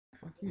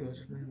fuck you. I was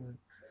just playing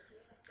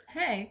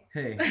Hey.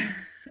 Hey,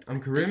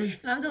 I'm Karim,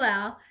 And I'm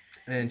Dalal.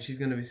 and she's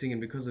gonna be singing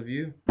Because of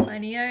You. By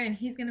Neo, and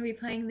he's going to be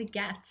playing the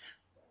gat.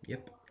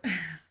 Yep.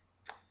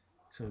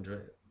 So enjoy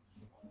it.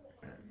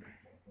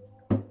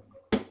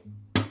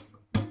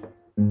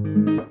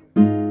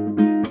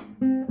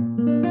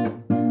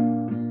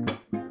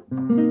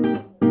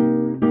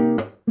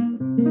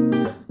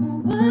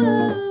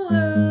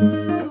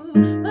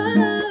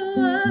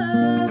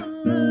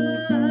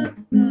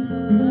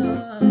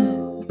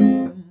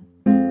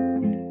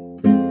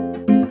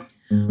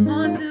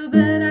 Want to,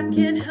 but I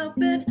can't help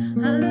it.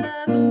 I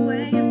love the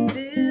way you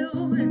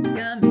feel. It's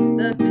got me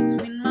stuck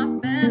between my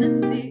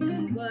fantasy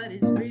and what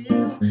is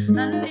real.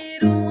 I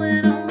need it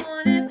when I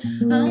want it.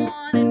 I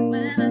want it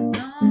when I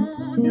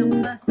don't. Tell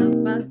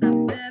myself I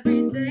stop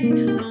every day,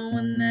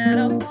 knowing that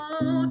I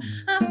won't.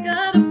 I've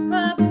got a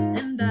problem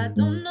and I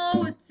don't know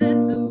what to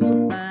do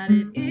about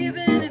it.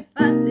 Even if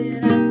I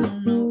did, I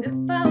don't know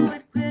if I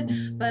would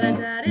quit, but I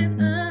doubt it.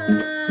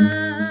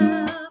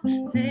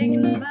 I'm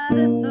taken by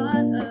the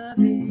thought of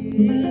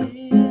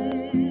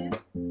it.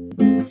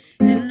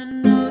 And I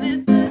know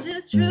this much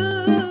is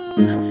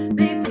true,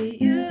 baby,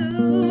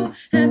 you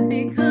have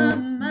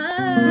become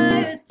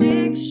my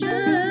addiction.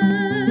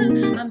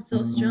 I'm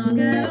so strung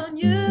out on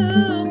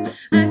you,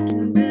 I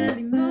can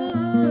barely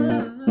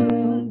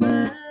move,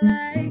 but I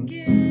like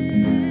it.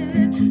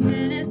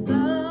 And it's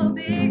all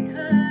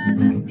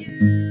because of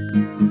you.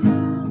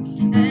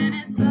 And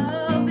it's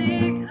all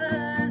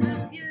because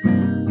of you.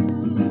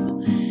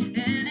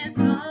 And it's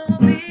all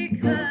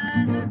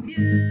because of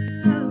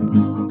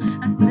you.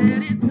 I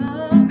said it's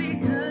all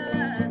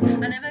because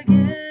I never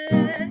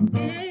get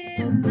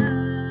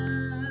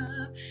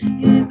enough.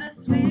 Is the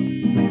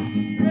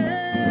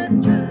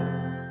sweetest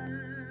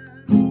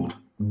drug.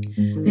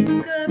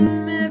 Think of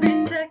him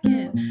every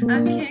second.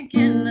 I can't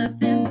get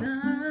nothing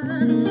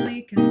done.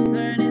 Only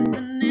concern is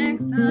the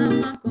next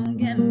time I'm gonna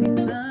get me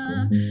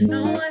some.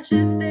 No, I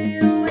should stay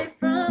away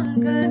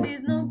from, 'cause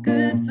he's no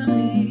good for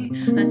me.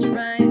 I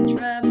try and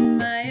try, but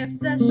my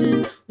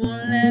obsession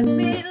won't let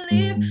me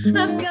leave.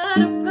 I've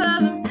got a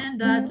problem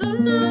and I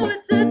don't know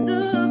what to do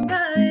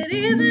about it.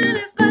 Even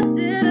if I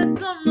did, I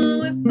don't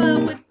know if I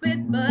would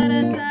quit, but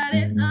I doubt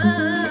it.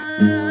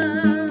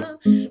 I'm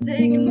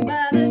taken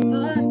by the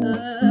thought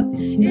of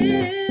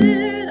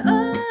it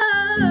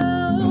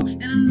all.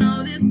 And I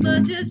know this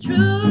much is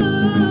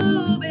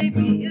true,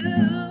 baby, you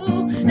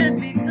have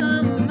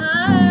become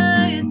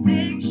my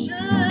addiction.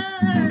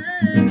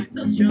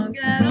 So strung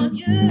out on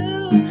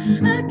you,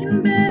 I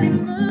can barely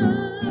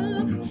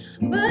move,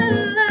 but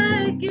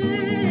I like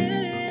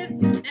it.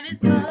 And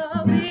it's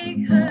all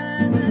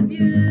because of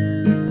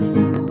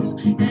you.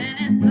 And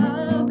it's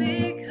all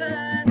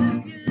because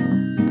of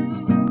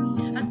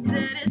you. I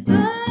said it's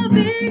all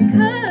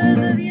because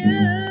of you.